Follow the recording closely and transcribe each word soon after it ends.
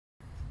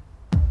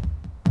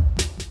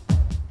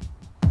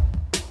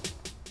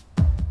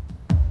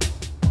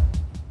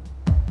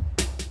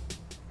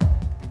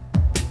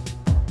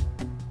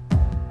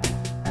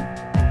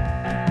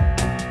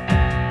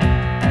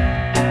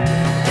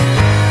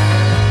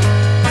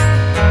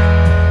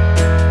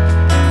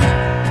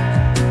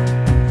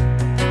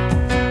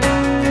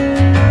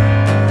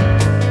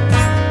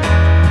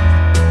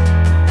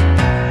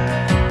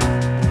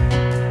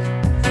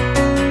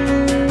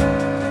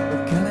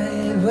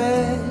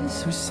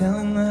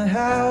selling the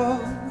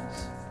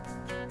house.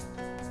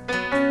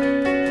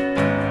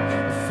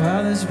 My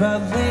father's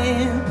about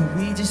land, but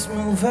we just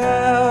move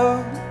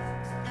out.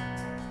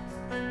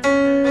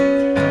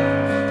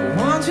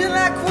 Wandering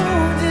like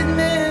wounded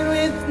men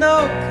with no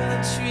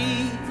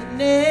country to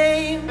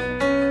name,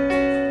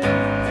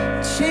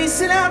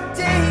 chasing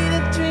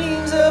outdated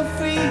dreams of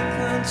free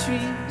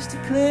countries to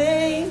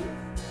claim.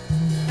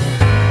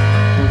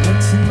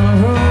 What's in the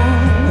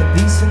room, at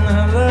least in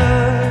our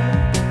love,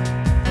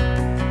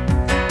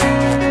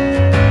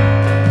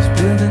 is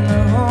building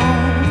a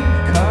home,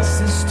 cost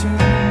us too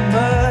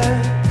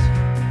much.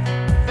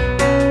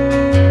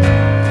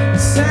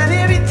 Sign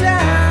every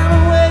dime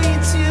away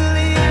to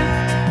live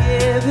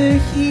together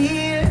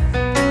here.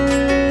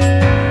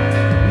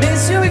 Make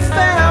sure we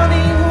found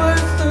ain't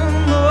worth the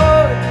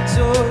mortgage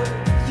or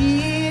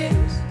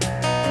years.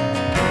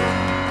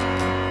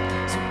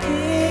 So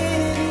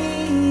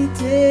any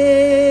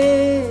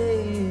day,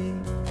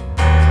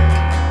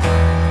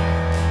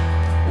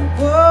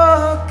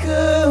 walk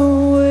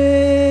away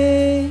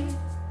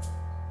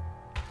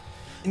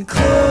and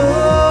close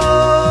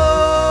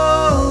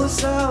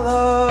all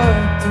our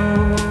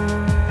doors.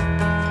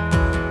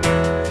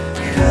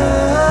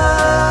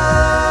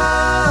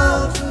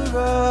 Cover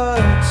our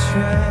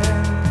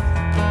tracks.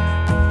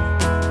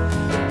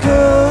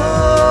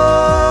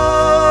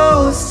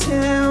 Ghost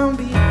town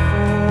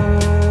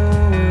before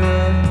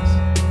us,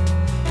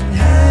 and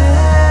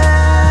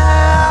hounds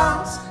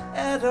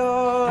at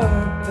our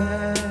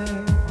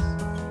backs.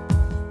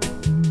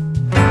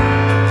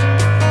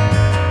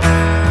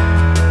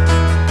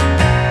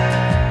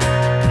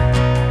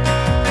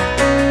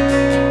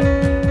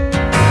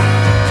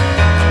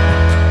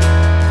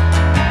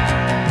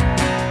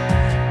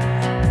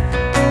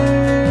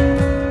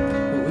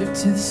 Whipped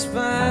to the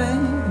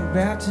spine,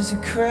 wrapped as a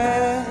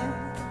crack.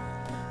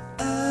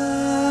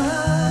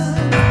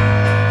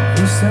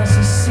 Who starts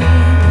to see,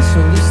 so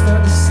they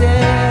start to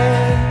say.